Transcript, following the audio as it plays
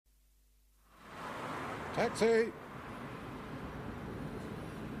Taxi!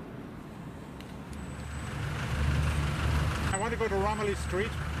 I want to go to Romilly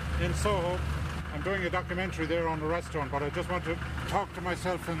Street in Soho. I'm doing a documentary there on the restaurant, but I just want to talk to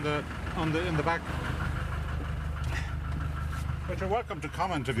myself in the back. But you're welcome to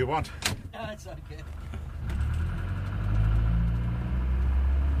comment if you want. No, it's okay.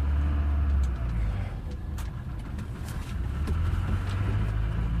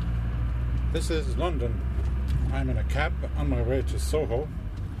 This is London. I'm in a cab on my way to Soho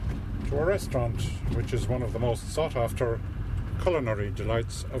to a restaurant which is one of the most sought after culinary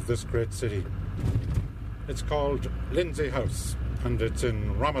delights of this great city. It's called Lindsay House and it's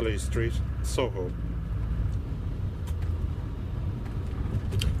in Romilly Street, Soho.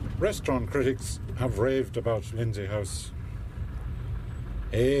 Restaurant critics have raved about Lindsay House.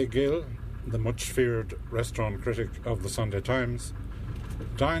 A. Gill, the much feared restaurant critic of the Sunday Times,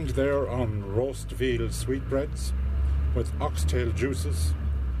 dined there on roast veal sweetbreads with oxtail juices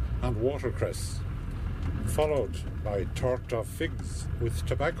and watercress, followed by tart of figs with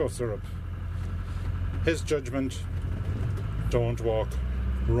tobacco syrup. His judgment: don't walk,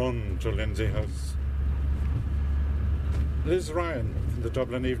 run to Lindsay House. Liz Ryan in the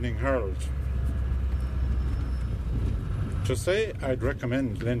Dublin Evening Herald: to say I'd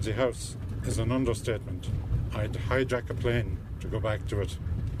recommend Lindsay House is an understatement. I'd hijack a plane to go back to it.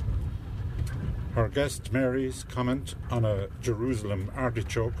 Her guest Mary's comment on a Jerusalem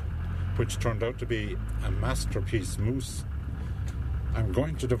artichoke, which turned out to be a masterpiece mousse: I'm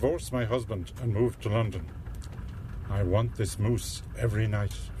going to divorce my husband and move to London. I want this mousse every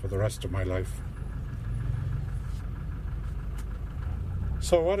night for the rest of my life.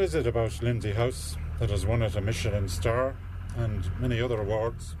 So what is it about Lindsay House that has won it a Michelin star and many other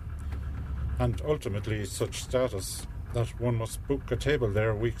awards, and ultimately such status that one must book a table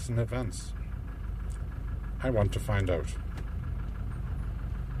there weeks in advance? I want to find out.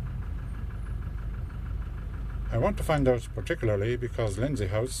 I want to find out particularly because Lindsay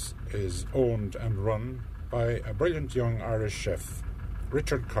House is owned and run by a brilliant young Irish chef,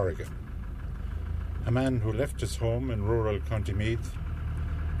 Richard Corrigan, a man who left his home in rural County Meath,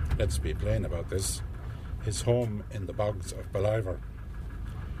 let's be plain about this, his home in the bogs of Ballivor,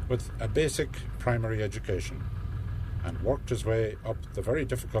 with a basic primary education, and worked his way up the very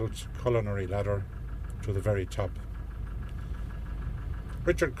difficult culinary ladder to the very top.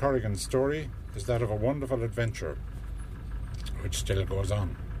 Richard Corrigan's story is that of a wonderful adventure which still goes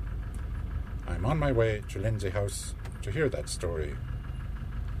on. I'm on my way to Lindsay House to hear that story.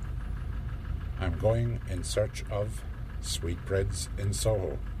 I'm going in search of sweetbreads in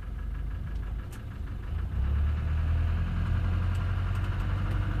Soho.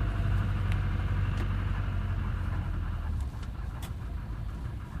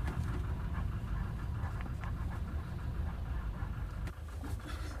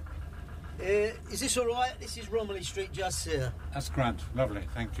 Is this all right? This is Romilly Street just here. That's grand. Lovely.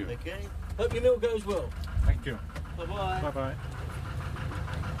 Thank you. Okay. Hope your meal goes well. Thank you. Bye-bye. Bye-bye.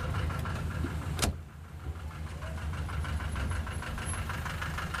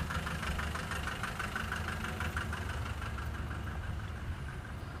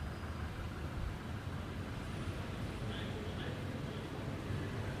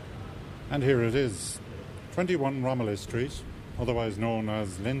 And here it is, 21 Romilly Street, otherwise known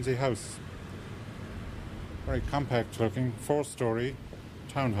as Lindsay House. Very compact looking, 4-storey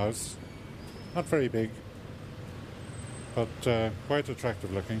townhouse, not very big, but quite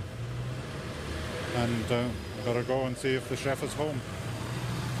attractive looking. And better go and see if the chef is home.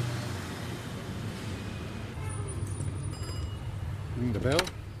 Ring the bell.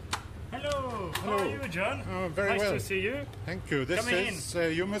 Hello. Hello. How are you, John? Oh, very nice well. to see you. Thank you. This Come is,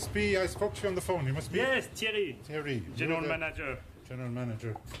 you must be, I spoke to you on the phone, you must be... Yes, Thierry, Thierry. General You're the Manager. General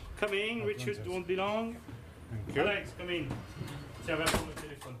Manager. Come in, Richard, don't be long. Thank you. Alex, come in. Tiens, va prendre le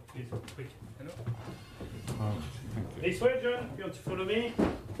téléphone, please, quick. Hello. Oh, thank you. This way, John, you want to follow me?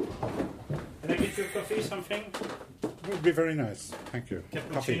 Can I get you a coffee, something? It would be very nice. Thank you.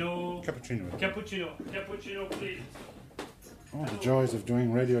 Cappuccino. Coffee. Cappuccino. Cappuccino, please. Oh, the joys of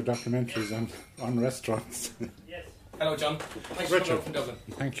doing radio documentaries on restaurants. Yes. Hello, John. Thanks for Richard. coming from Dublin.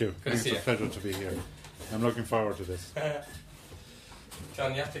 Thank you. Good to It's see a you. pleasure to be here. I'm looking forward to this.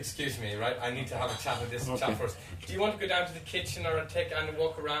 John, you have to excuse me, right? I need to have a chat with this Okay. chap first. Do you want to go down to the kitchen or take and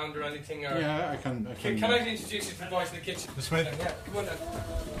walk around or anything? Or Yeah, I can. Can I introduce you to the boys in the kitchen? This way? Yeah, come on down.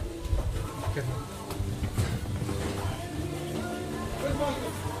 Okay. Where's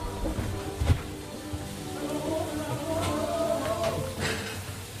Malcolm?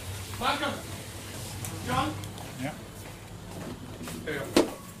 Malcolm! John? Yeah. Here you go.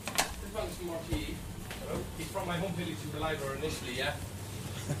 Just want some more tea. from my home village in Beliver initially, yeah?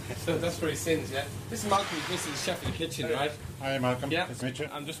 So that's where he sins, yeah? This is Malcolm, this is the chef of the kitchen, right? Hi, Malcolm. Yeah. Nice to meet you.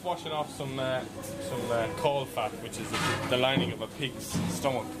 I'm just washing off some caul fat, which is the lining of a pig's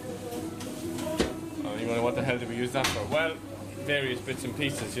stomach. Oh, you wonder what the hell do we use that for? Well, various bits and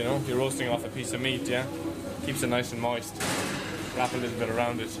pieces, you know? You're roasting off a piece of meat, yeah? Keeps it nice and moist. Wrap a little bit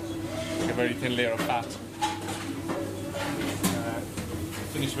around it, like a very thin layer of fat.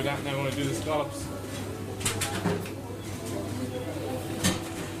 Finish with that, now I want to do the scallops.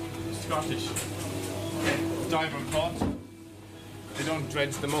 Scottish. Diver caught. They don't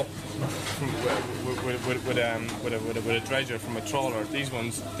dredge them up with a dredger from a trawler. These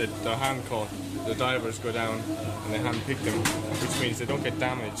ones, they're hand caught. The divers go down and they hand pick them, which means they don't get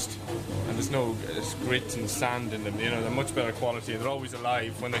damaged. And there's no grit and sand in them. You know, they're much better quality. They're always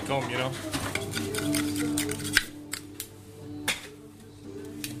alive when they come. You know.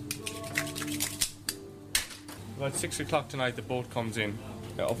 About 6 o'clock tonight, the boat comes in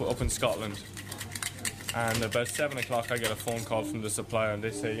up in Scotland. And about 7 o'clock I get a phone call from the supplier and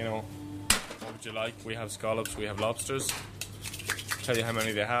they say, you know, what would you like? We have scallops, we have lobsters. Tell you how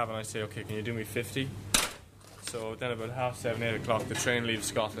many they have and I say, okay, can you do me 50? So then about 7:30, 8 o'clock the train leaves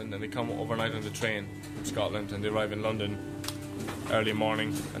Scotland and they come overnight on the train from Scotland and they arrive in London early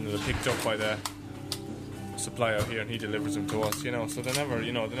morning and they're picked up by the supplier here and he delivers them to us, you know. So they're never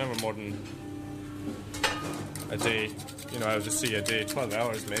more than a day, you know, out to sea a day, 12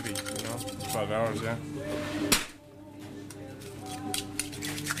 hours maybe, you know, 12 hours, yeah.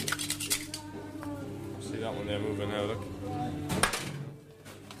 See that one there moving now, look.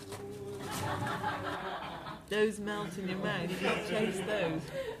 Those melt in your mouth, you can taste those.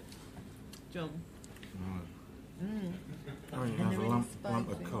 John. Oh, you And have they're a really lump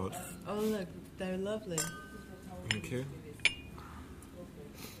of spicy. cod. Oh look, they're lovely. Thank you.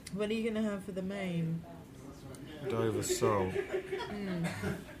 What are you going to have for the main? Dover sole.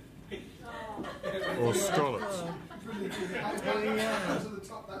 Or scallops. Oh yeah.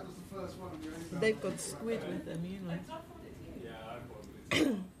 They've got squid with them, you know.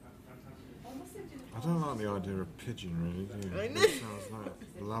 I don't like the idea of pigeon, really, do you? I know. It sounds like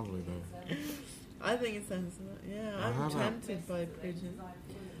lovely, though. I think it sounds yeah. I'm tempted by pigeon.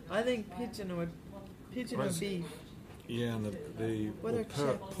 I think pigeon or beef. Yeah, and the What are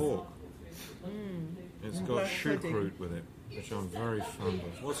chips? pork. It's got Black shoot pudding. root with it, which I'm very fond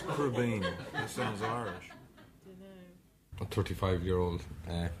of. What's crubine? That sounds Irish. A 35-year-old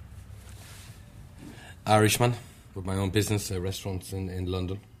Irishman with my own business, restaurants in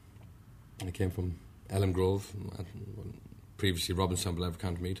London. I came from Elm Grove, previously Robinson, Beliver,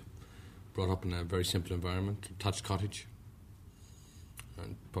 Countymead. Brought up in a very simple environment, thatched cottage,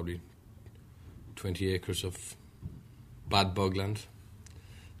 and probably 20 acres of bad bogland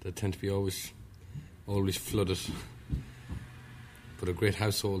that tend to be always flooded. But a great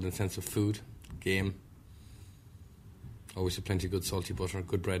household in sense of food, game. Always had plenty of good salty butter,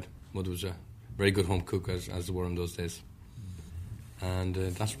 good bread. Mother was a very good home cook, as they were in those days. And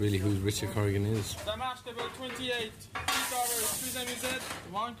that's really who Richard Corrigan is. That matched about 28. 2 starters, 3 semi-Z,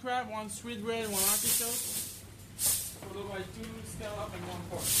 1 crab, 1 sweet bread, 1 artichoke. Followed by 2 scallop and 1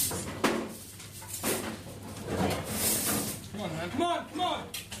 pork. Come on, man. Come on!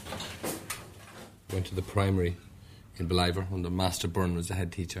 Went to the primary in Beliver under Master Byrne was the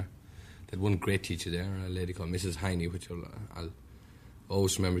head teacher. They had one great teacher there, a lady called Mrs. Heine, which I'll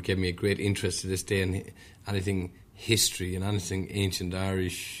always remember, gave me a great interest to this day in anything history and anything ancient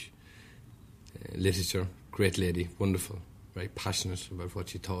Irish literature. Great lady, wonderful, very passionate about what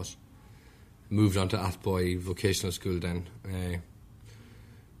she taught. Moved on to Athboy Vocational School then.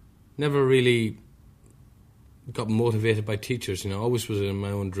 Never really got motivated by teachers, you know. Always was in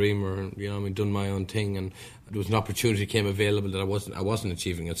my own dreamer, you know. I mean, done my own thing, and there was an opportunity came available that I wasn't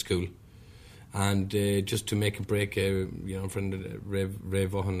achieving at school. And just to make a break, you know, friend Ray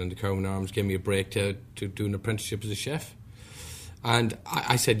Vaughan and the Carwin Arms gave me a break to do an apprenticeship as a chef. And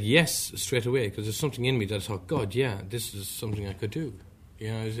I said yes straight away, because there's something in me that I thought, God, yeah, this is something I could do.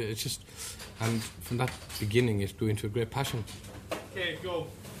 You know, it's just... And from that beginning, it grew into a great passion. Okay, go.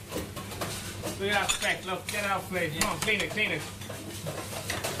 Look at that speck, look, get out, please. Come on, clean it.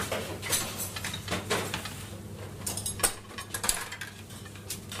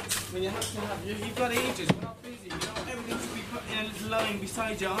 When you have to have, you've got ages, we're not busy, you know, everything should be put in a little line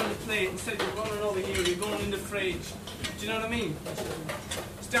beside you on the plate, instead of you're running over here, you're going in the fridge. Do you know what I mean?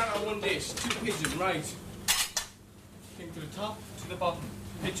 Start on one dish, 2 pigeons, right. Think to the top, to the bottom.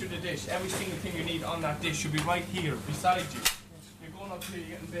 Picture the dish. Every single thing you need on that dish should be right here, beside you. You're going up here,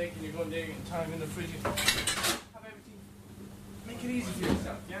 you're getting bacon, you're going there, you're getting time in the fridge. Have everything. Make it easy for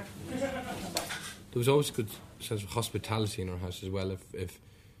yourself, yeah? there was always a good sense of hospitality in our house as well. If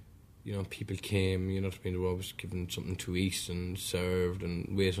you know, people came, you know what I mean, they were always given something to eat and served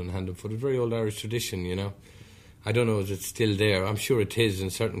and wait on hand and foot. It was a very old Irish tradition, you know. I don't know if it's still there. I'm sure it is in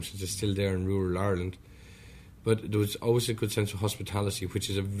certain senses. It's still there in rural Ireland. But there was always a good sense of hospitality, which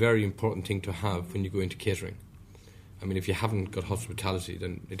is a very important thing to have when you go into catering. I mean, if you haven't got hospitality,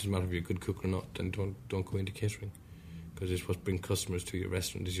 then it doesn't matter if you're a good cook or not, then don't go into catering. Because it's what brings customers to your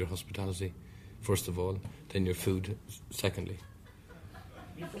restaurant is your hospitality, first of all, then your food, secondly.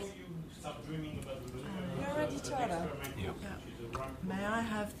 Before you start dreaming about the You're ready, Tara? Yeah. May I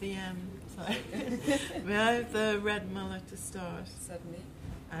have the may I have the red mullet to start? Certainly.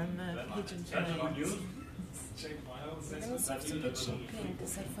 And the pigeon chicken. Let me serve some pigeon pink.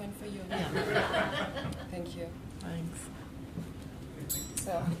 Is that fine for you? Thank you. Thanks.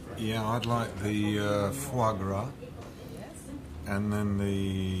 So. Yeah, I'd like the foie gras Yes. and then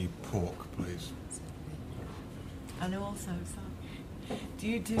the pork, please. And also, do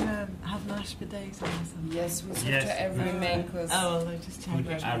you have mashed potatoes? Yes, we serve to every main course. Oh, well, I just changed.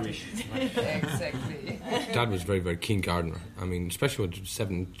 Irish. Exactly. Dad was a very, very keen gardener. I mean, especially with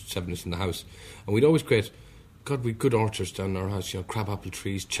seven in the house. And we'd always create, we'd good orchards down in our house, you know, crabapple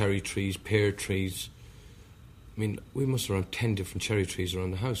trees, cherry trees, pear trees. I mean, we must have around 10 different cherry trees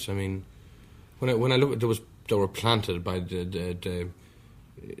around the house. I mean, when I look at they were planted by the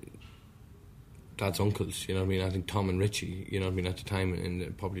Dad's uncles, you know what I mean? I think Tom and Richie, you know what I mean, at the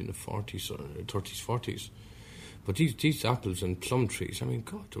time, probably in the 40s or 30s, 40s. But these apples and plum trees, I mean,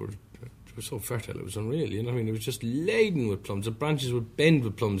 God, they were so fertile, it was unreal, you know what I mean? It was just laden with plums. The branches would bend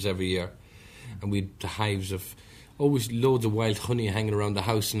with plums every year. And we'd the hives of, always loads of wild honey hanging around the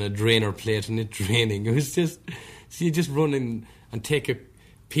house in a drainer plate and it draining. It was just, so you just run in and take a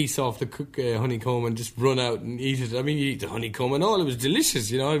piece off the honeycomb and just run out and eat it. I mean, you eat the honeycomb and all. It was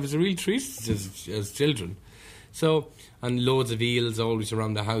delicious, you know. It was a real treat as children. So, and loads of eels always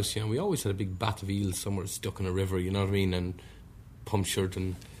around the house, you know. We always had a big bat of eels somewhere stuck in a river, you know what I mean, and punctured,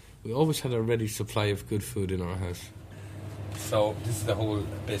 and we always had a ready supply of good food in our house. So this is the whole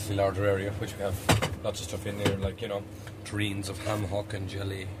basically larger area, which we have lots of stuff in there, like, you know, terrines of ham hock and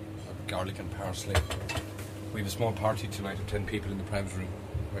jelly, garlic and parsley. We have a small party tonight of 10 people in the private room.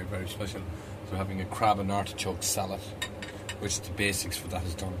 Very, very special. So we're having a crab and artichoke salad, which the basics for that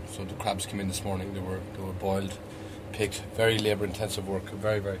is done. So the crabs came in this morning. They were boiled, picked. Very labour-intensive work.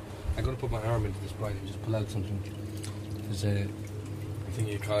 Very, very. I'm going to put my arm into this bride and just pull out something. There's a thing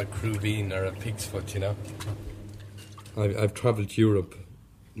you call a crew bean or a pig's foot, you know. I've travelled Europe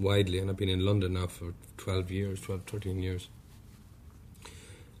widely, and I've been in London now for 13 years.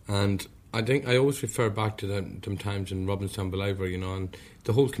 And I think I always refer back to them times in Robinson Beliver, you know, and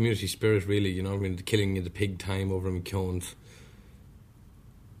the whole community spirit, really, you know, I mean, the killing of the pig time over in McKeown's,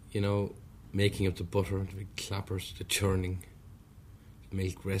 you know, making up the butter, the big clappers, the churning, the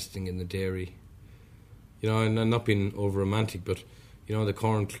milk resting in the dairy, you know, and I'm not being over romantic, but, you know, the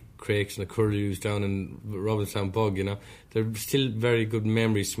corn crakes and the curlews down in Robinson Bog, you know, they're still very good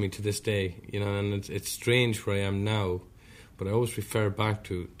memories to me to this day, you know, and it's strange where I am now, but I always refer back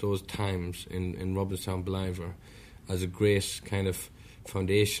to those times in Robinson Beliver as a great kind of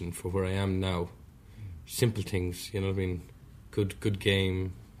foundation for where I am now. Simple things, you know what I mean, good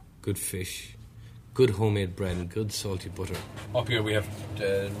game, good fish, good homemade bread and good salty butter. Up here we have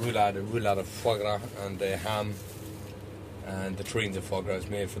the roulade of foie gras and the ham, and the terrines of foie gras is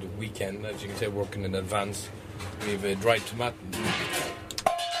made for the weekend, as you can say, working in advance. We have dried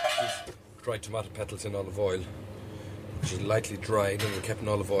tomato petals in olive oil, which is lightly dried and we're kept in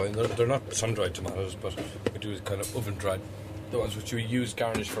olive oil. They're not sun-dried tomatoes, but we do kind of oven-dried. The ones which we use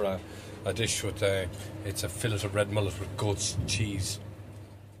garnish for a dish with it's a fillet of red mullet with goat's cheese.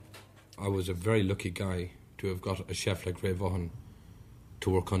 I was a very lucky guy to have got a chef like Ray Vaughan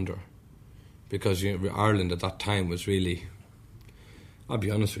to work under, because, you know, Ireland at that time was really, I'll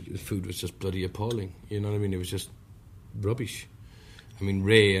be honest with you, the food was just bloody appalling, you know what I mean? It was just rubbish. I mean,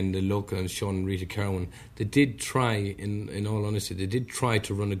 Ray and the local and Sean and Rita Kerwin, they did try, in all honesty, they did try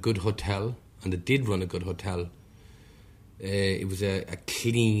to run a good hotel, and they did run a good hotel. It was a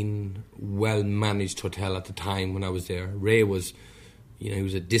clean, well-managed hotel at the time when I was there. Ray was, you know, he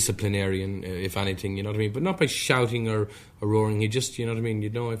was a disciplinarian, if anything, you know what I mean? But not by shouting or roaring. He just, you know what I mean? You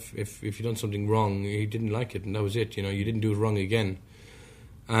know, if you done something wrong, he didn't like it, and that was it. You know, you didn't do it wrong again.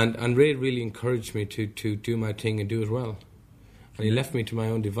 And Ray really encouraged me to do my thing and do it well. And he left me to my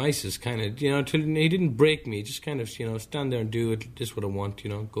own devices, kind of, you know, till he didn't break me. Just kind of, you know, stand there and do it. This is what I want, you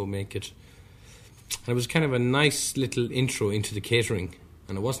know, go make it. And it was kind of a nice little intro into the catering.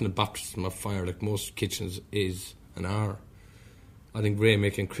 And it wasn't a baptism of fire like most kitchens is and are. I think Ray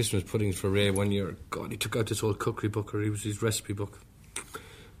making Christmas puddings for Ray one year. God, he took out this old cookery book, or it was his recipe book.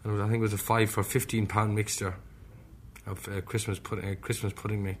 And I think it was a 5 for £15 mixture of Christmas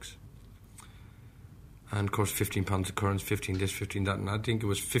pudding mix. And of course, £15 of currants, 15 this, 15 that, and I think it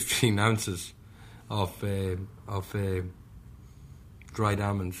was 15 ounces of dried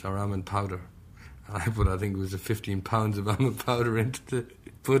almonds or almond powder. And I think it was 15 pounds of almond powder into the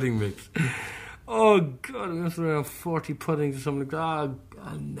pudding mix. Oh God, we must have around 40 puddings or something like that. Oh,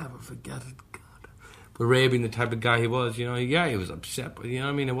 I'll never forget it. God. But Ray, being the type of guy he was, he was upset, but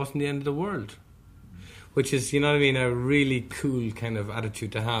it wasn't the end of the world. Which is, a really cool kind of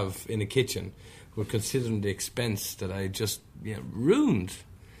attitude to have in a kitchen. We're considering the expense that I just ruined.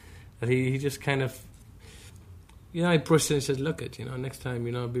 That he just kind of, I brushed it and said, look it, next time,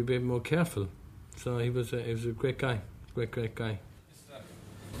 be a bit more careful. So he was a great guy, great guy.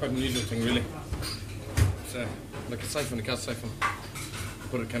 Quite an unusual thing, really. It's like a siphon, a gas siphon.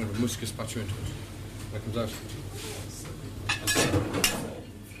 Put a kind of a musky spatula into it. When it comes out.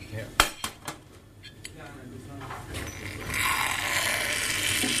 Here.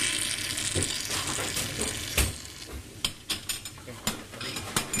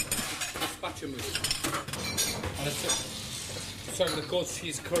 Spatula mousse. And it's sort of the goat's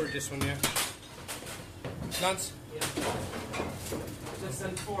cheese curd, this one, yeah. Lance? Yeah. Just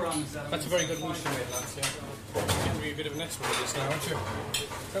send 4 ounces. That's a very good mousse you made, Lance, yeah. You're going to be a bit of an expert at this now, aren't you?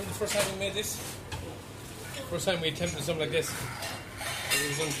 Remember the first time we made this? First time we attempted something like this. It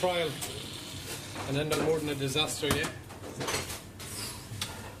was on trial. And ended up more than a disaster, yeah?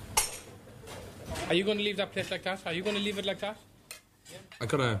 Are you going to leave that place like that? Are you going to leave it like that? Yeah. I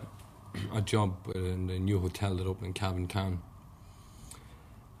got a job in the new hotel that opened in Cavan Town.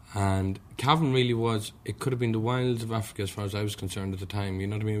 And Cavan really was, it could have been the wilds of Africa as far as I was concerned at the time, you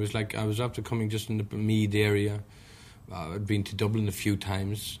know what I mean? It was like, I was after coming just in the Meath area. I'd been to Dublin a few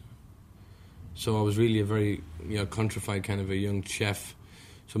times. So I was really a very, countrified kind of a young chef.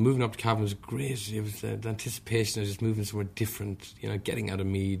 So moving up to Cavan was great. It was the anticipation of just moving somewhere different, getting out of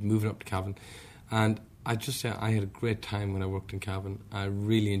Meath, moving up to Cavan. And I just say I had a great time when I worked in Cavan. I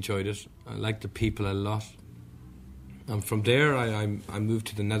really enjoyed it. I liked the people a lot. And from there, I moved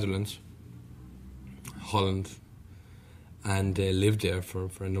to the Netherlands, Holland, and lived there for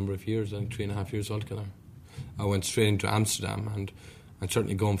a number of years, I think 3.5 years altogether. I went straight into Amsterdam, and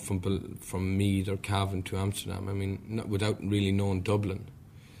certainly going from Meath or Cavan to Amsterdam, without really knowing Dublin,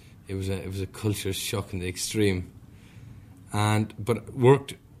 it was a culture shock in the extreme. But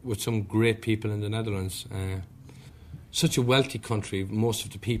worked with some great people in the Netherlands. Such a wealthy country, most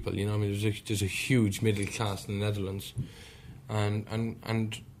of the people, there's a huge middle class in the Netherlands, and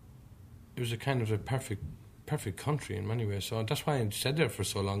it was a kind of a perfect country in many ways. So that's why I stayed there for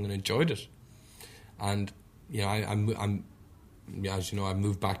so long and enjoyed it. And I'm as you know, I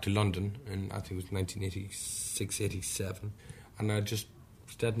moved back to London, and I think it was 1986, 87, and I just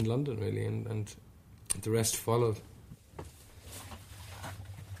stayed in London really, and the rest followed.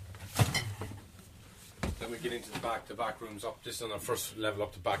 Then we get into the back room's up. This is on our first level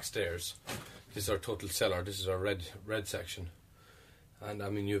up the back stairs. This is our total cellar. This is our red section.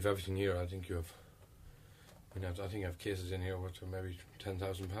 And you have everything here. I think you have. I think I have cases in here worth maybe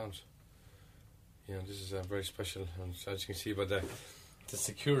 £10,000. This is very special. And as you can see by the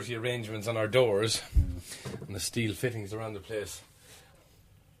security arrangements on our doors and the steel fittings around the place.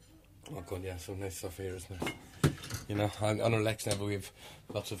 Oh God, yeah, some nice stuff here, isn't it? On our Lex level we have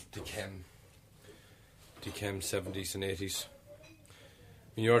lots of Dechem 70s and 80s.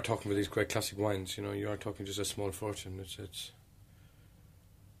 You are talking about these great classic wines, you are talking just a small fortune. It's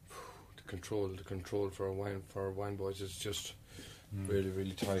the control for our wine boys is just really,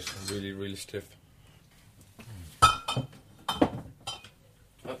 really tight and really, really stiff.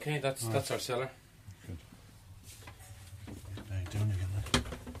 Okay, that's our cellar. Good. How you doing again?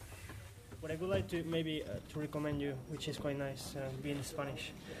 What I would like to maybe to recommend you, which is quite nice, being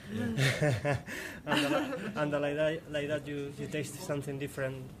Spanish, and like that you taste something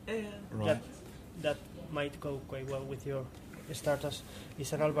different. Right. That might go quite well with your starters.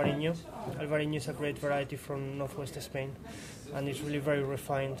 It's an Albarino. Albarino is a great variety from northwest Spain, and it's really very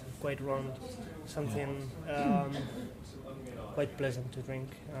refined, quite round, something quite pleasant to drink.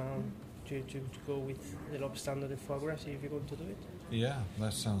 To go with the lob standard de foie gras, if you're going to do it. Yeah,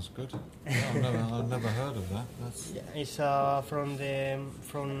 that sounds good. Yeah, I've never heard of that. It's from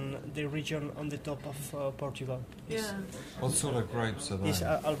the region on the top of Portugal. What sort of grapes are they? It's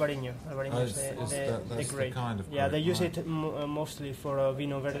Albarino. Albarino is the grape. The kind of grape. Yeah, they use it mostly for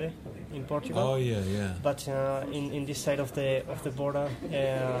Vino Verde in Portugal. Oh yeah. But in this side of the border,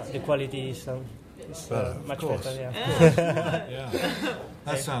 the quality is It's Of much course. better, yeah. Yeah.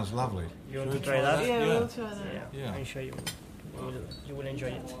 That sounds lovely. You want Should to we try that? Yeah, Yeah. we'll try that. Yeah. I'm sure you will enjoy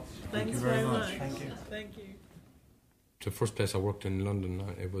it. Thanks you very very much. much. Thank you. Thank you. The first place I worked in London,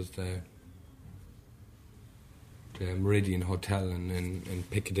 it was the Meridian Hotel in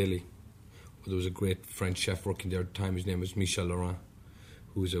Piccadilly. There was a great French chef working there at the time. His name was Michel Laurent,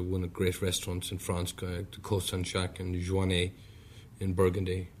 who was one of the great restaurants in France, the Côte Saint-Jacques and Joannet in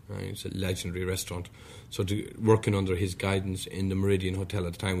Burgundy. It's a legendary restaurant. So working under his guidance in the Meridian Hotel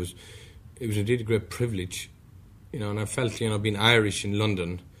at the time was indeed a great privilege. And I felt, being Irish in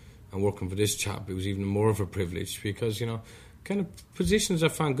London and working for this chap, it was even more of a privilege because, kind of positions I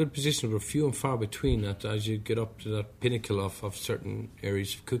found, good positions, were few and far between that as you get up to that pinnacle of certain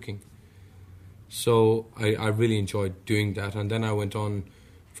areas of cooking. So I really enjoyed doing that. And then I went on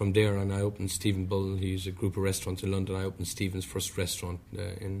from there and I opened Stephen Bull. He's a group of restaurants in London. I opened Stephen's first restaurant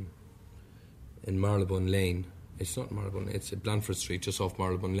in Marylebone Lane. It's not Marylebone, it's at Blandford Street, just off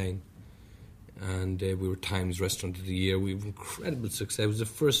Marylebone Lane. And we were Times Restaurant of the Year. We had incredible success. It was the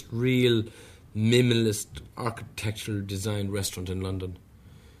first real minimalist architectural designed restaurant in London.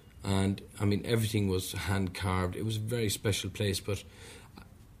 And, everything was hand-carved. It was a very special place, but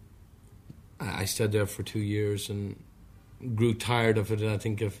I stayed there for 2 years and grew tired of it. And I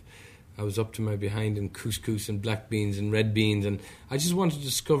think I was up to my behind in couscous and black beans and red beans, and I just wanted to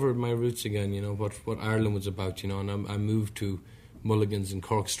discover my roots again, what Ireland was about, and I moved to Mulligan's in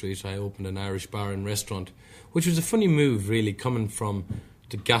Cork Street. I opened an Irish bar and restaurant, which was a funny move, really, coming from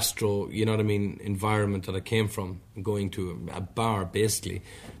the gastro, environment that I came from, going to a bar, basically.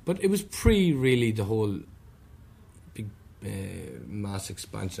 But it was really the whole big mass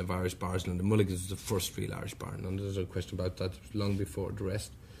expansion of Irish bars in London. Mulligan's was the first real Irish bar in London. There's no question about that. It was long before the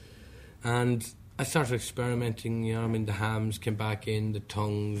rest. And I started experimenting, the hams came back in, the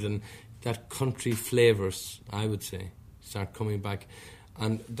tongues, and that country flavours, I would say, start coming back.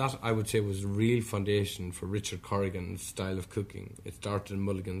 And that, I would say, was a real foundation for Richard Corrigan's style of cooking. It started in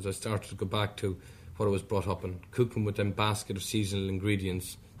Mulligan's. I started to go back to what I was brought up in, cooking with them basket of seasonal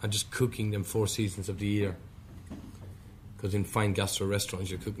ingredients and just cooking them 4 seasons of the year. Because in fine gastro restaurants,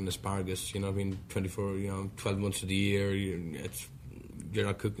 you're cooking asparagus, 24, 12 months of the year. You're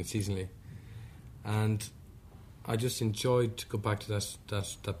not cooking seasonally. And I just enjoyed to go back to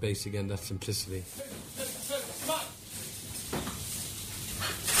that base again, that simplicity. Come on.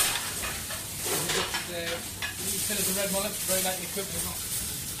 You fill it with red mullet, very lightly cooked.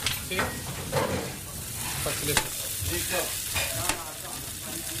 See? Quite delicious.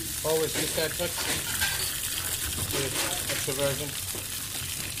 Always this side touch. Extra version.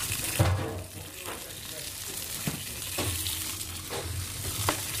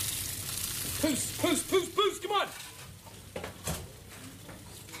 Poos, come on!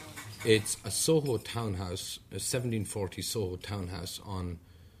 It's a Soho townhouse, a 1740 Soho townhouse on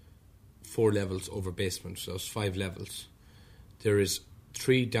 4 levels over basement, so it's 5 levels. There is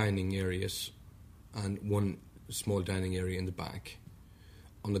 3 dining areas and 1 small dining area in the back.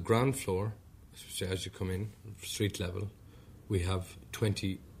 On the ground floor, as you come in, street level, we have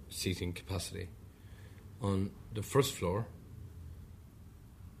 20 seating capacity. On the first floor,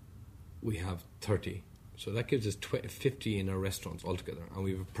 we have 30. So that gives us 50 in our restaurants altogether. And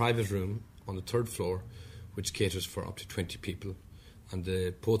we have a private room on the 3rd floor, which caters for up to 20 people, and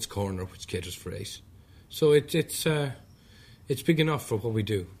the Poets' Corner, which caters for 8. So it's big enough for what we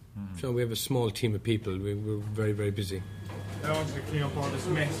do. So we have a small team of people. We're very, very busy. I want you to clean up all this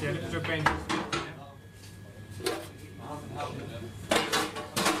mess, yeah? Look at your benches.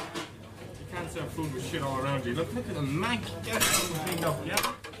 You can't serve food with shit all around you. Look at the mank. Get everything cleaned up,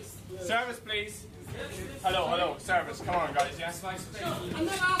 yeah? Service, please. Hello, service. Come on, guys, yeah? I'm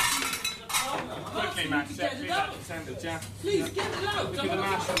not asking you. Quickly, Max, yeah? Clean that and send it, yeah? Please, get it out. Look at the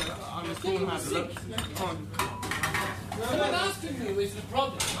mash on the spoon handle, look. Come on. I'm not asking you, is the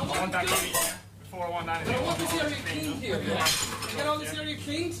problem. I want that clean, yeah? Before I want anything. I want this area cleaned here. You get all this area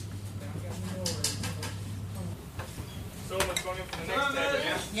cleaned? So much going in for the next table,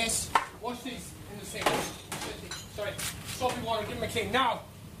 yeah? Yes. Wash these in the sink. Sorry. Soapy water, give them a clean. Now.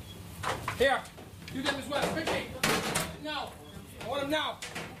 Here. Do them as well. Quickly. Now. I want them now.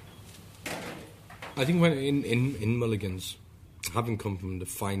 I think when in Mulligan's, having come from the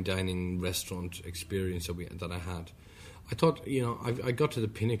fine dining restaurant experience that I had, I thought, I got to the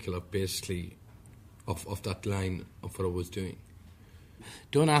pinnacle of basically of that line of what I was doing.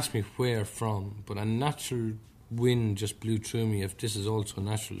 Don't ask me where from, but a natural wind just blew through me. If this is also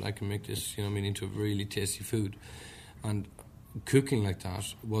natural, I can make this, into a really tasty food. And cooking like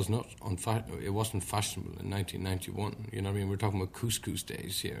that was not it wasn't fashionable in 1991. You know what I mean? We're talking about couscous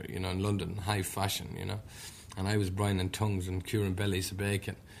days here, you know, in London, high fashion, you know. And I was brining tongues and curing bellies of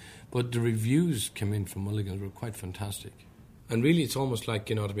bacon. But the reviews came in from Mulligan's were quite fantastic. And really it's almost like,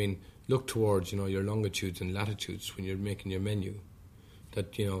 you know what I mean, look towards, you know, your longitudes and latitudes when you're making your menu.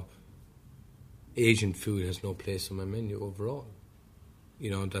 That, you know, Asian food has no place on my menu overall.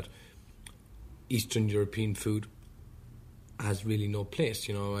 You know, that Eastern European food has really no place,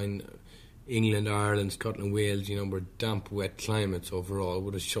 you know, in England, Ireland, Scotland, Wales, you know, we're damp, wet climates overall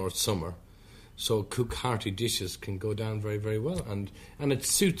with a short summer. So cook hearty dishes can go down very, very well, and it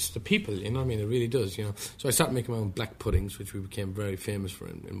suits the people, you know what I mean? It really does, you know. So I started making my own black puddings, which we became very famous for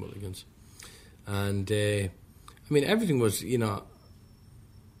in Mulligan's. And, I mean, everything was, you know,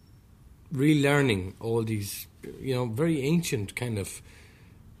 relearning all these, you know, very ancient kind of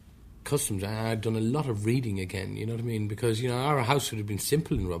customs. I'd done a lot of reading again, you know what I mean? Because, you know, our house would have been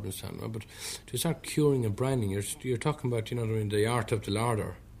simple in Robinstown, right? But to start curing and brining, you're talking about, you know what I mean, the art of the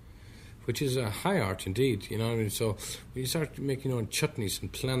larder, which is a high art indeed, you know what I mean? So when you start making your own chutneys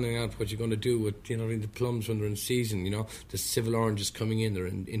and planning out what you're going to do with, you know, the plums when they're in season, you know, the civil oranges coming in, they're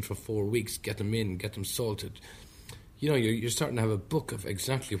in for 4 weeks, get them in, get them salted. You know, you're starting to have a book of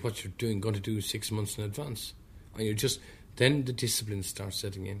exactly what you're going to do 6 months in advance. And you're just, then the discipline starts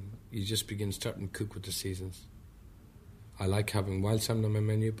setting in. You just begin starting to cook with the seasons. I like having wild salmon on my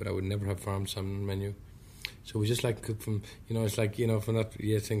menu, but I would never have farm salmon on the menu. So we just like to cook from, you know, it's like, you know, from that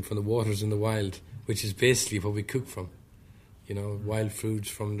thing, from the waters in the wild, which is basically what we cook from. You know, wild fruits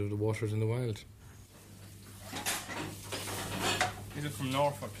from the waters in the wild. These are from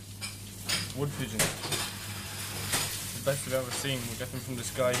Norfolk. Wood pigeons. The best we've ever seen. We get them from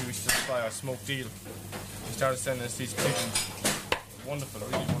this guy who used to supply our smoked eel. He started sending us these pigeons. Wonderful,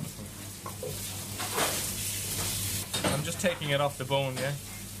 really wonderful. I'm just taking it off the bone, yeah?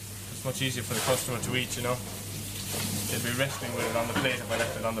 It's much easier for the customer to eat, you know. They'd be wrestling with it on the plate if I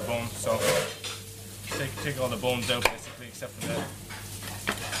left it on the bone. So take all the bones out basically, except for the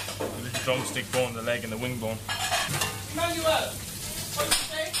little drumstick bone, the leg and the wing bone. Emmanuel, what did you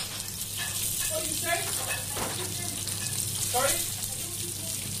say? What did you say? Sorry?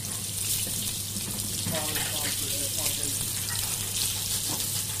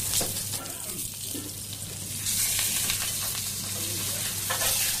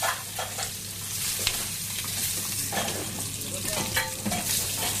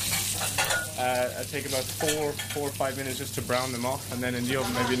 I take about 4 or 5 minutes just to brown them off, and then in the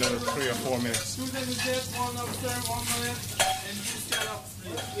oven maybe another 3 or 4 minutes. Two then is dead, one upstairs, one there, and you stand up.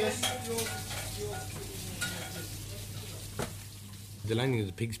 Yes. The lining of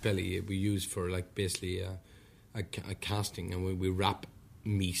the pig's belly we use for like basically a casting, and we wrap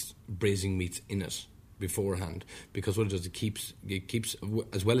meat, braising meats in it beforehand, because what it does, it keeps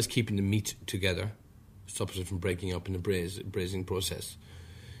as well as keeping the meat together, stops it from breaking up in the braising process.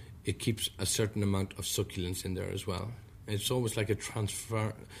 It keeps a certain amount of succulence in there as well. It's almost like a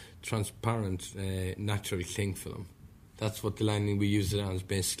transparent natural cling film. That's what the lining we use it as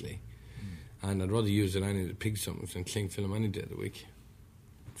basically. And I'd rather use the lining of the pig something than cling film any day of the week.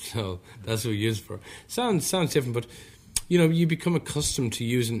 So that's what we use it for. Sounds different, but you know, you become accustomed to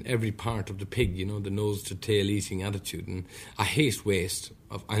using every part of the pig, you know, the nose to tail eating attitude. And I hate waste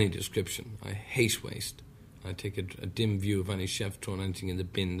of any description. I hate waste. I take a dim view of any chef throwing anything in the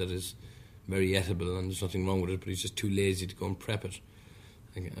bin that is very edible, and there's nothing wrong with it, but he's just too lazy to go and prep it.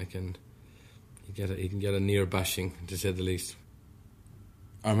 He can get a near bashing, to say the least.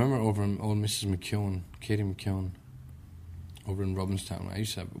 I remember over in old Mrs. McKeown, Katie McKeown, over in Robinstown. I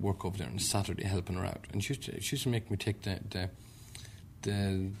used to work over there on a Saturday helping her out, and she used to make me take the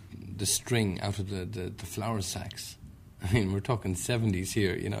string out of the flour sacks. I mean, we're talking 70s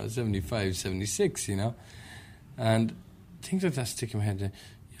here, you know, 75, 76, you know. And things like that stick in my head,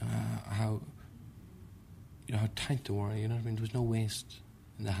 how tight they were, you know what I mean? There was no waste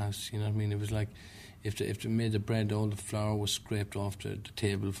in the house, you know what I mean? It was like, if they made the bread, all the flour was scraped off the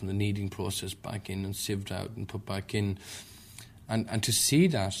table from the kneading process back in and sieved out and put back in. And to see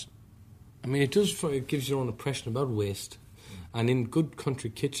that, I mean, it gives your own impression about waste. And in good country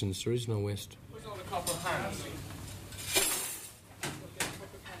kitchens, there is no waste. Where's all the copper pans?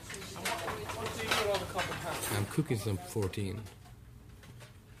 I'm cooking since I'm 14.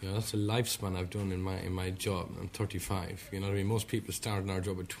 You know, that's a lifespan I've done in my job. I'm 35. You know what I mean? Most people start in our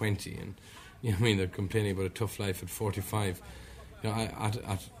job at 20, and you know what I mean, they're complaining about a tough life at 45. You know,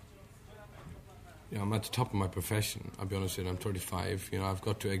 I'm at the top of my profession. I'll be honest with you, I'm 35. You know,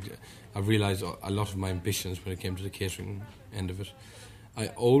 I've realised a lot of my ambitions when it came to the catering end of it. I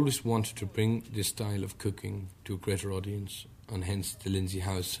always wanted to bring this style of cooking to a greater audience, and hence the Lindsay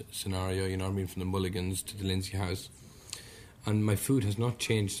House scenario, you know what I mean, from the Mulligans to the Lindsay House. And my food has not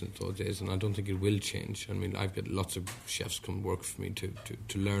changed since those days, and I don't think it will change. I mean, I've got lots of chefs come work for me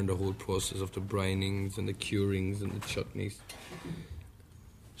to learn the whole process of the brinings and the curings and the chutneys.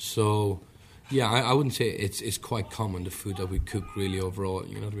 So, yeah, I wouldn't say it's quite common, the food that we cook really overall.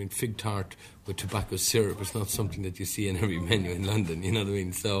 You know what I mean? Fig tart with tobacco syrup is not something that you see in every menu in London, you know what I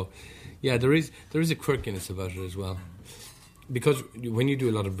mean? So, yeah, there is a quirkiness about it as well. Because when you do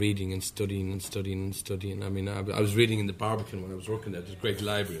a lot of reading and studying, I mean, I was reading in the Barbican when I was working there. There's a great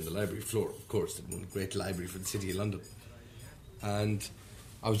library on the library floor, of course, a great library for the City of London. And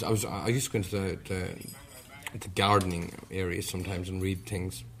I used to go into the gardening area sometimes and read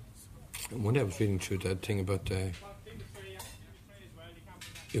things. And one day I was reading through that thing about it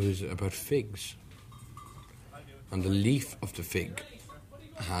was about figs, and the leaf of the fig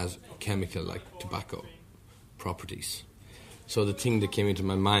has chemical like tobacco properties. So the thing that came into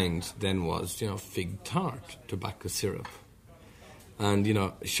my mind then was, you know, fig tart, tobacco syrup. And, you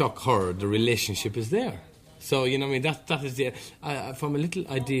know, shock horror, the relationship is there. So, you know what I mean, that is the... from a little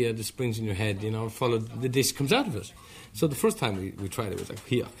idea that springs in your head, you know, the dish comes out of it. So the first time we tried it was like,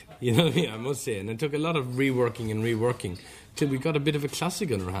 yuck, you know what I mean, I must say. And it took a lot of reworking till we got a bit of a classic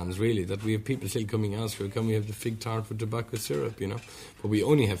on our hands, really, that we have people still coming and asking, can we have the fig tart with tobacco syrup, you know? But we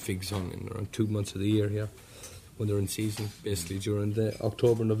only have figs on in around 2 months of the year here. When they're in season, basically during the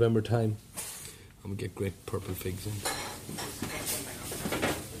October, November time. And we get great purple figs in.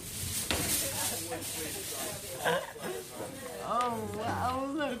 Oh, wow,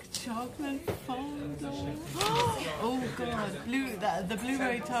 look, chocolate fondant. Oh, God, the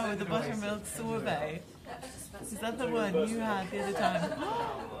blueberry tart with the buttermilk sorbet. Is that the one you had the other time?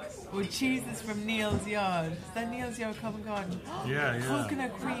 With cheeses from Neil's Yard. Is that Neil's Yard Covent Garden? Yeah.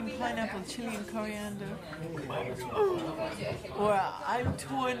 Coconut cream, pineapple, chili and coriander. Or I'm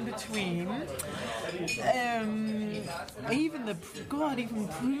torn between even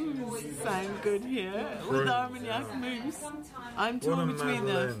prunes sound good here with Armagnac mousse. I'm torn between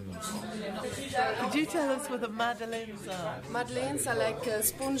them. Could you tell us what the madeleines are? Madeleines are like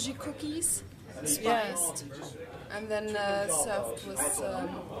spongy cookies, spiced. And then served with the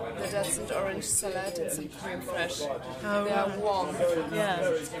desert orange salad and some creme fraiche. Oh, they are warm. Yeah.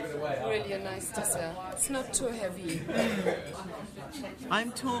 Really a nice dessert. It's not too heavy.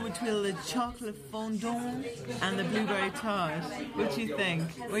 I'm torn between the chocolate fondant and the blueberry tart. What do you think?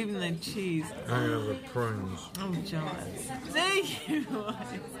 Or even the cheese? I have the prunes. Oh, John. Thank you.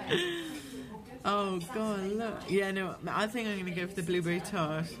 Oh, God, look. Yeah, no, I think I'm going to go for the blueberry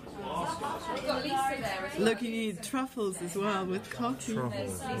tart. Look, you need truffles as well with coffee.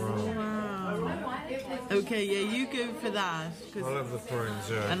 Truffles, wow. Okay, yeah, you go for that. I'll have the prunes,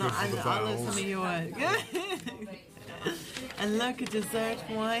 yeah. And Good for the I'll have bowels. some of yours. And look, a dessert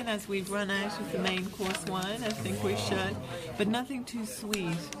wine, as we've run out of the main course wine. I think we should. But nothing too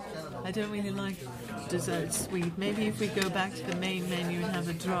sweet. I don't really like dessert sweet. Maybe if we go back to the main menu and have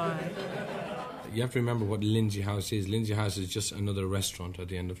a dry. You have to remember what Lindsay House is. Lindsay House is just another restaurant at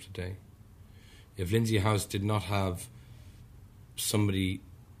the end of the day. If Lindsay House did not have somebody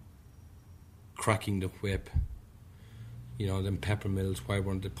cracking the whip, you know, them pepper mills, why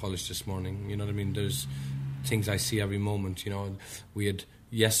weren't they polished this morning? You know what I mean? There's things I see every moment, you know. We had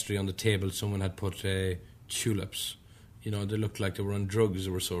yesterday on the table, someone had put tulips. You know, they looked like they were on drugs,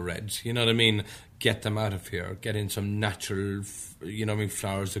 they were so red. You know what I mean? Get them out of here. Get in some natural, you know what I mean,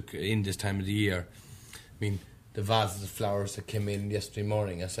 flowers in this time of the year. I mean, the vases of flowers that came in yesterday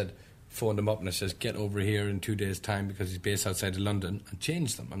morning, I said, phoned him up and I says, get over here in 2 days' time because he's based outside of London and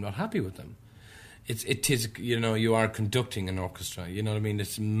change them. I'm not happy with them. It is, you know, you are conducting an orchestra, you know what I mean?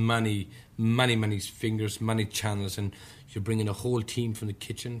 It's many fingers, many channels, and you're bringing a whole team from the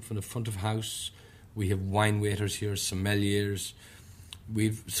kitchen, from the front of house. We have wine waiters here, sommeliers.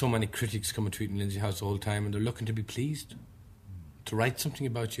 We've so many critics coming to eat in Lindsay House the whole time, and they're looking to be pleased, to write something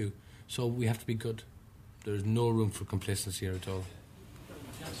about you. So we have to be good. There's no room for complacency here at all.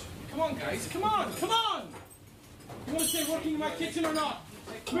 Come on, guys, come on! You want to stay working in my kitchen or not?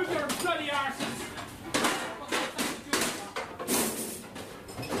 Move your bloody arses!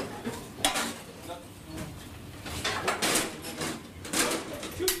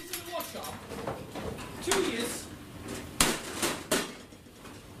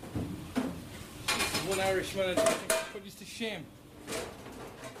 Irishman and put you to shame.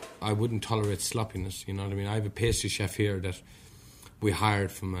 I wouldn't tolerate sloppiness, you know what I mean? I have a pastry chef here that we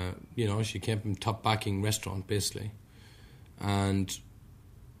hired from she came from top backing restaurant basically, and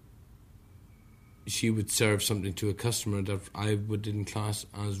she would serve something to a customer that I didn't class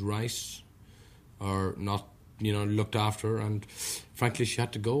as rice or not looked after her, and frankly she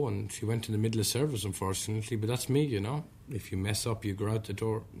had to go, and she went in the middle of service, unfortunately. But that's me, if you mess up, you go out the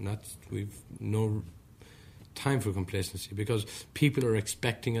door, and we've no time for complacency, because people are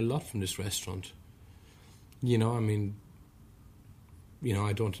expecting a lot from this restaurant. I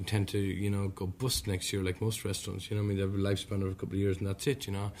don't intend to, go bust next year like most restaurants. They have a lifespan of a couple of years and that's it.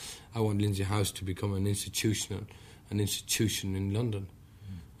 I want Lindsay House to become an institution in London.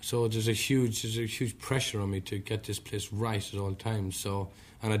 So there's a huge pressure on me to get this place right at all times. So,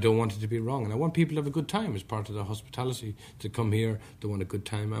 and I don't want it to be wrong. And I want people to have a good time as part of their hospitality. To come here, they want a good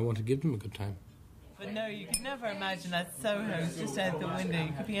time. I want to give them a good time. But no, you could never imagine that Soho's just out the window.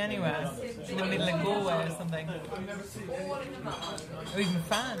 You could be anywhere, in the middle of Galway or something. Or even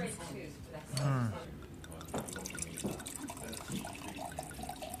France.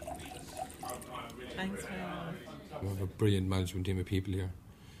 Thanks very much. We have a brilliant management team of people here.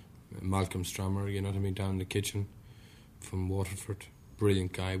 Malcolm Strammer, down in the kitchen from Waterford.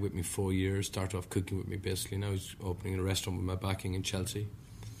 Brilliant guy, with me 4 years, started off cooking with me basically. Now he's opening a restaurant with my backing in Chelsea.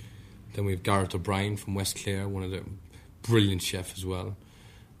 Then we have Gareth O'Brien from West Clare, one of the brilliant chefs as well.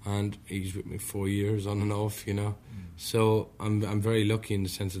 And he's with me 4 years on and off, So I'm very lucky in the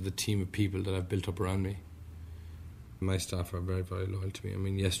sense of the team of people that I've built up around me. My staff are very, very loyal to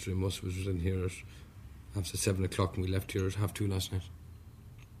me. Yesterday most of us was in here after 7 o'clock and we left here at 2:30 last night.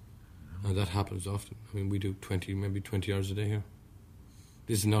 And that happens often. We do 20 hours a day here.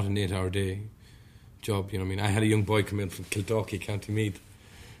 This is not an 8-hour day job, I had a young boy come in from Kildalkey, County Meath.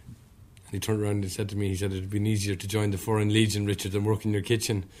 And he turned around and said to me, he said, it'd been easier to join the Foreign Legion, Richard, than work in your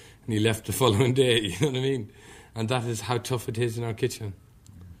kitchen. And he left the following day, you know what I mean? And that is how tough it is in our kitchen.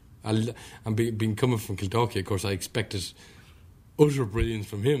 Being coming from Kildalkey, of course, I expected utter brilliance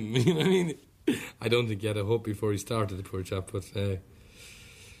from him, you know what I mean? I don't think he had a hope before he started, the poor chap, but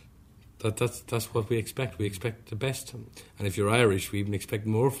that's what we expect. We expect the best. And if you're Irish, we even expect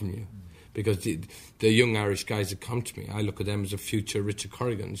more from you. Because the young Irish guys that come to me, I look at them as a future Richard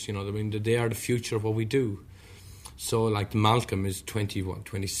Corrigans, they are the future of what we do. So, like Malcolm is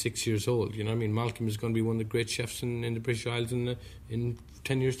 26 years old, Malcolm is going to be one of the great chefs in the British Isles in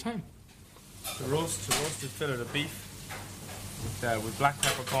 10 years' time. The roasted fillet of beef with black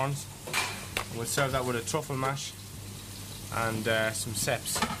peppercorns. And we'll serve that with a truffle mash and some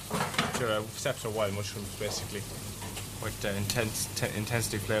ceps. Ceps are wild mushrooms, basically. Quite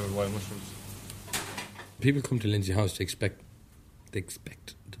intensely flavoured wild mushrooms. People come to Lindsay House, they expect the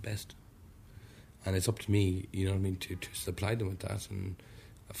best. And it's up to me, to supply them with that. And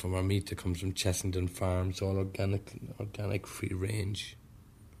from our meat that comes from Chessington Farms, all organic, free range.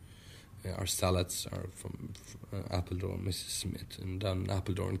 Our salads are from Appledore, Mrs. Smith, and down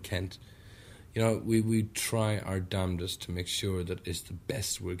Appledore in Kent. We try our damnedest to make sure that it's the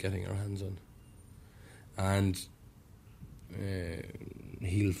best we're getting our hands on. And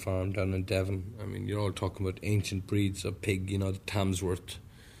Heel Farm down in Devon. You're all talking about ancient breeds of pig, the Tamsworth.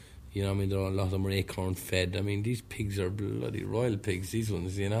 A lot of them are acorn fed. These pigs are bloody royal pigs, these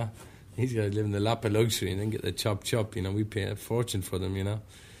ones, These guys live in the lap of luxury and then get the chop. We pay a fortune for them,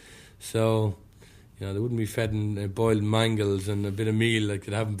 So, they wouldn't be fed in boiled mangles and a bit of meal like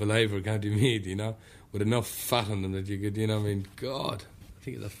they'd have in Belive or County Meath, with enough fat on them that you could, God, I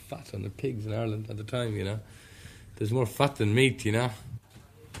think of the fat on the pigs in Ireland at the time, There's more fat than meat, 1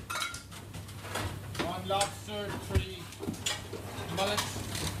 lobster, 3 mullets.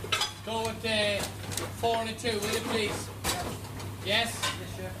 Go with the 4 and a 2, will you please? Yes?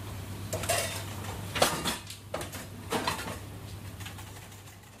 Yes,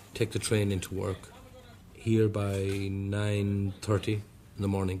 Take the train into work here by 9:30 in the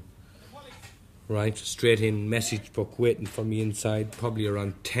morning. Right, straight in, message book waiting for me inside, probably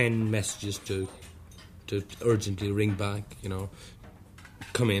around 10 messages to urgently ring back,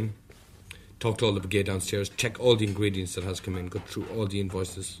 come in, talk to all the brigade downstairs, check all the ingredients that has come in, go through all the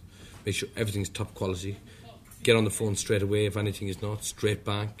invoices, make sure everything's top quality, get on the phone straight away if anything is not, straight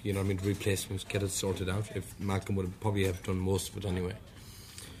back, replacements, get it sorted out. If Malcolm would have probably have done most of it anyway.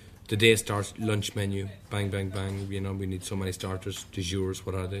 The day starts, lunch menu, bang, bang, bang, we need so many starters, du jours,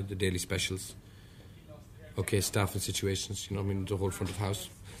 what are they, the daily specials. Okay, staff and situations, the whole front of house.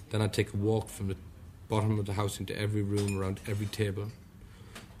 Then I take a walk from the bottom of the house into every room, around every table,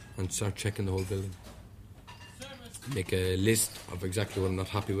 and start checking the whole building. Make a list of exactly what I'm not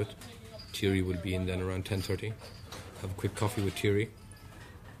happy with. Thierry will be in then around 10:30. Have a quick coffee with Thierry.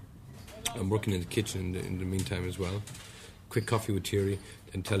 I'm working in the kitchen in the meantime as well. Quick coffee with Thierry,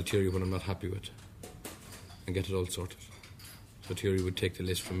 then tell Thierry what I'm not happy with, and get it all sorted. So Thierry would take the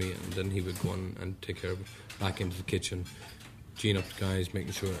list from me, and then he would go on and take care of it. Back into the kitchen, geeing up the guys,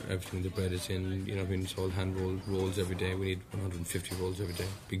 making sure everything, the bread is in, you know, it's all hand rolled rolls every day. We need 150 rolls every day,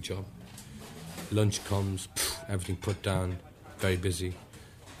 big job. Lunch comes, everything put down, very busy,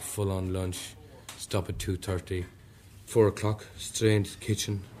 full on lunch, stop at 2:30, 4 o'clock, straight into the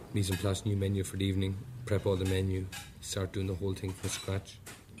kitchen, mise en place, new menu for the evening, prep all the menu, start doing the whole thing from scratch.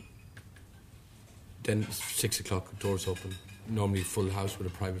 Then 6 o'clock, doors open, normally full house with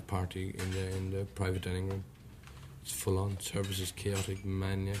a private party in the private dining room. It's full on, service is chaotic,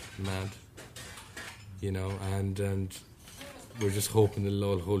 mad, you know, and we're just hoping it'll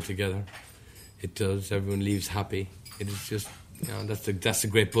all hold together. It does, everyone leaves happy. It is just, you know, that's a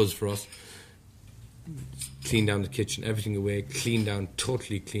great buzz for us. Clean down the kitchen, everything away,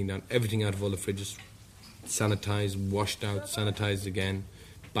 totally clean down, everything out of all the fridges, sanitised, washed out, sanitised again,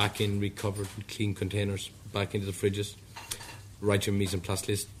 back in, recovered, clean containers, back into the fridges. Write your mise en place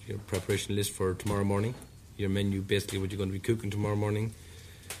list, your preparation list for tomorrow morning, your menu, basically what you're going to be cooking tomorrow morning.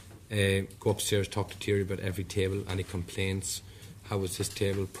 Go upstairs, talk to Thierry about every table, any complaints, how was this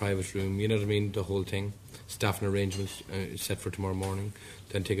table, private room, you know what I mean, the whole thing. Staffing arrangements set for tomorrow morning.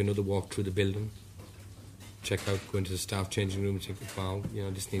 Then take another walk through the building. Check out, go into the staff changing room and think, wow, you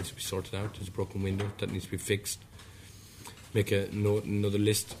know, this needs to be sorted out. There's a broken window, that needs to be fixed. Make a note, another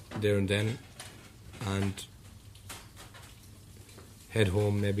list there and then. And head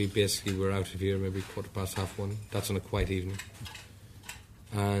home, maybe basically we're out of here, maybe 1:15. That's on a quiet evening.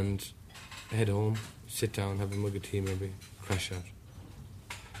 And head home, sit down, have a mug of tea maybe, crash out.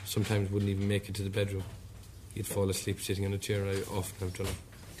 Sometimes wouldn't even make it to the bedroom. You'd fall asleep sitting on a chair. I often have done it.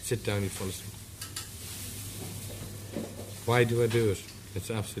 Sit down, you'd fall asleep. Why do I do it? It's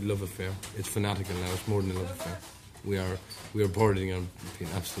an absolute love affair. It's fanatical now. It's more than a love affair. We are bordering on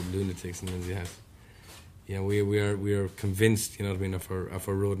being absolute lunatics in Lindsay House. Yeah, we are convinced, you know what I mean, of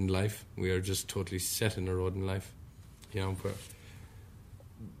our road in life. We are just totally set in our road in life. You know,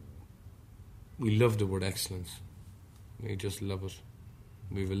 we love the word excellence. We just love it.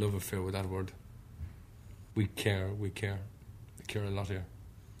 We have a love affair with that word. We care a lot here.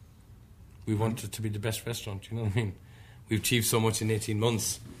 We want it to be the best restaurant, you know what I mean? We've achieved so much in 18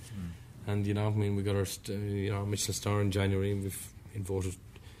 months. And, you know, I mean, we got our Michelin star in January, and we've been voted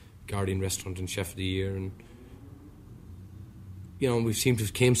Guardian Restaurant and Chef of the Year, and, you know, we seem to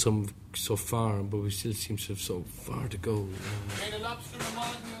have came so far, but we still seem to have so far to go. Hey, the lobster and the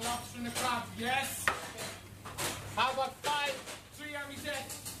mullet and the lobster and the crab, yes? How about 3 army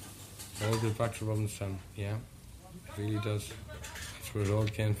sets? All goes back to Robinstown, yeah. It really does. That's where it all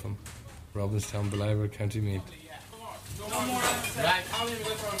came from. Robinstown, Ballivor, County Meath. No more right. I'll leave it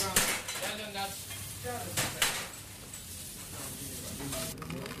for a ground. Well done, Dad.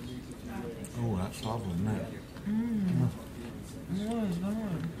 Oh, that's lovely, isn't it? Nice.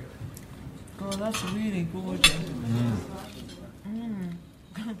 God, that's really gorgeous.